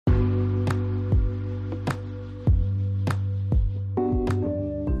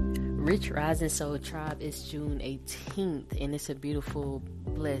Rich Rising Soul Tribe, it's June 18th, and it's a beautiful,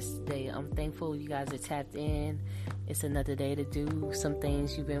 blessed day. I'm thankful you guys are tapped in. It's another day to do some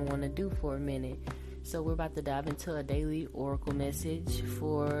things you've been wanting to do for a minute. So we're about to dive into a daily oracle message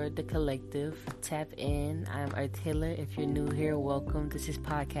for the collective. Tap in. I'm Earth Healer. If you're new here, welcome. This is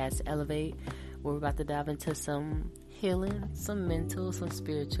Podcast Elevate. We're about to dive into some healing, some mental, some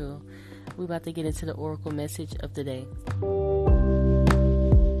spiritual. We're about to get into the oracle message of the day.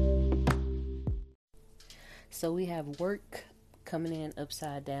 So we have work coming in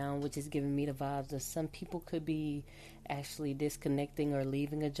upside down, which is giving me the vibes that some people could be actually disconnecting or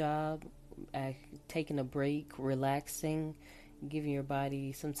leaving a job, taking a break, relaxing, giving your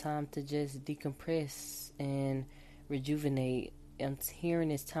body some time to just decompress and rejuvenate. I'm hearing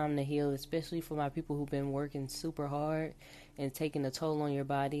it's time to heal, especially for my people who've been working super hard and taking a toll on your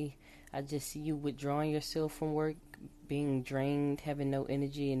body. I just see you withdrawing yourself from work, being drained, having no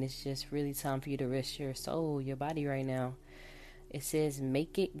energy, and it's just really time for you to rest your soul, your body right now. It says,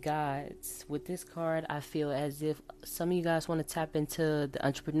 make it God's. With this card, I feel as if some of you guys want to tap into the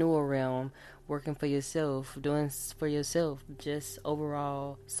entrepreneurial realm, working for yourself, doing for yourself, just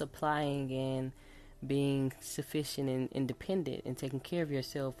overall supplying and being sufficient and independent and taking care of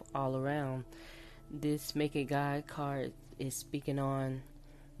yourself all around. This Make It God card is speaking on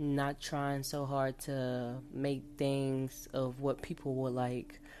not trying so hard to make things of what people would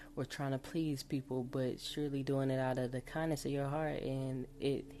like or trying to please people, but surely doing it out of the kindness of your heart and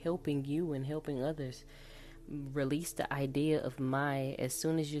it helping you and helping others. Release the idea of my. As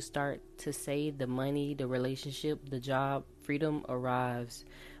soon as you start to say the money, the relationship, the job, freedom arrives.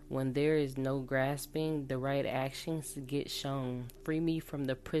 When there is no grasping, the right actions get shown. Free me from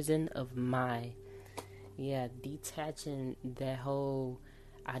the prison of my. Yeah, detaching that whole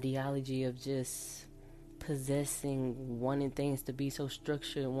ideology of just possessing, wanting things to be so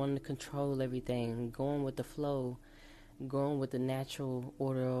structured, wanting to control everything, going with the flow, going with the natural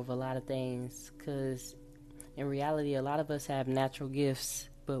order of a lot of things. Because in reality, a lot of us have natural gifts,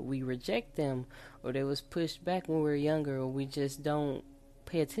 but we reject them, or they was pushed back when we were younger, or we just don't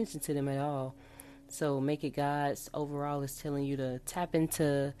pay attention to them at all. So Make It God's overall is telling you to tap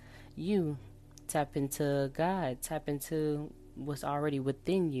into you, tap into God, tap into what's already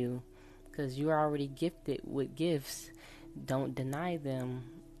within you, because you're already gifted with gifts. Don't deny them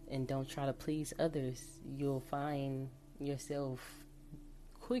and don't try to please others. You'll find yourself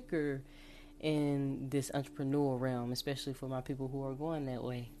quicker in this entrepreneurial realm, especially for my people who are going that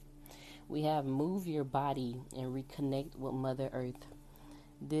way. We have move your body and reconnect with Mother Earth.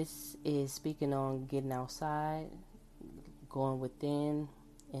 This is speaking on getting outside, going within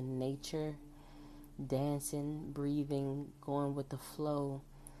in nature, dancing, breathing, going with the flow.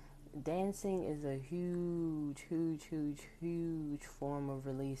 Dancing is a huge form of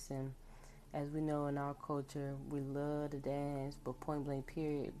releasing. As we know in our culture, we love to dance, but point blank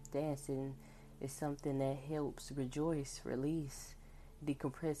period, dancing is something that helps rejoice, release,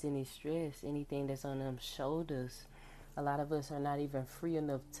 decompress any stress, anything that's on them shoulders. A lot of us are not even free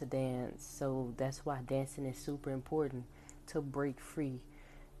enough to dance, so that's why dancing is super important, to break free,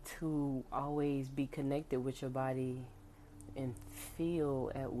 to always be connected with your body and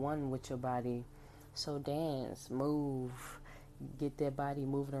feel at one with your body. So dance, move, get that body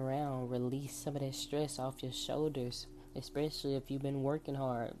moving around, release some of that stress off your shoulders, especially if you've been working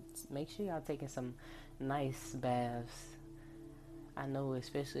hard. Make sure y'all taking some nice baths. I know,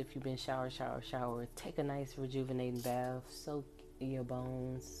 especially if you've been shower, take a nice rejuvenating bath, soak your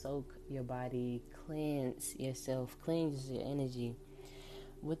bones, soak your body, cleanse yourself, cleanse your energy.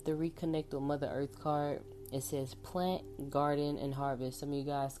 With the Reconnect with Mother Earth card, it says plant, garden, and harvest. Some of you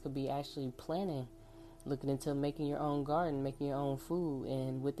guys could be actually planning, looking into making your own garden, making your own food.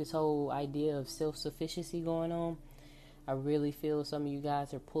 And with this whole idea of self-sufficiency going on, I really feel some of you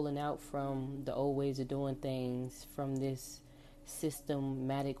guys are pulling out from the old ways of doing things, from this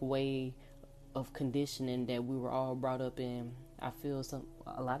systematic way of conditioning that we were all brought up in. I feel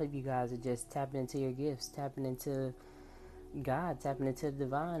a lot of you guys are just tapping into your gifts, tapping into God, tapping into the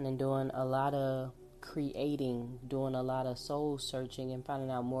divine, and doing a lot of creating, doing a lot of soul searching and finding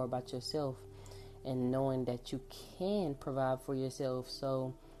out more about yourself and knowing that you can provide for yourself.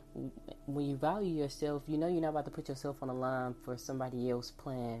 So when you value yourself, you know you're not about to put yourself on the line for somebody else's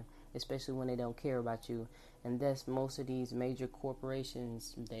plan, especially when they don't care about you. And that's most of these major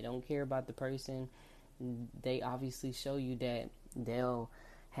corporations. They don't care about the person. They obviously show you that they'll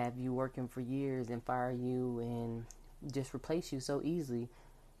have you working for years and fire you and just replace you so easily.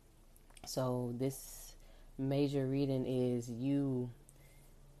 So this major reading is you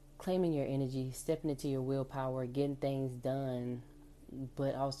claiming your energy, stepping into your willpower, getting things done,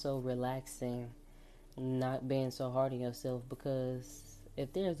 but also relaxing, not being so hard on yourself, because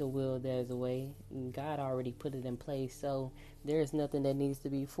if there's a will, there's a way. God already put it in place, so there's nothing that needs to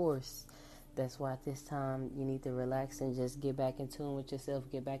be forced. That's why at this time you need to relax and just get back in tune with yourself,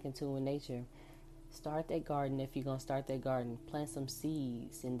 get back in tune with nature. Start that garden if you're going to start that garden. Plant some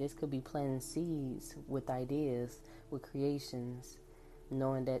seeds, and this could be planting seeds with ideas, with creations,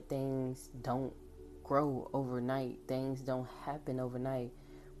 knowing that things don't grow overnight. Things don't happen overnight.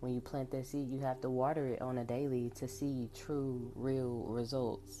 When you plant that seed, you have to water it on a daily to see true, real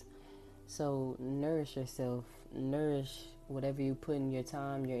results. So nourish yourself, nourish whatever you put in your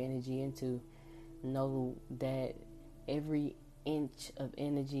time, your energy into. Know that every inch of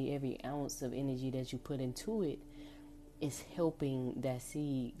energy, every ounce of energy that you put into it is helping that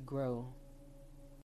seed grow.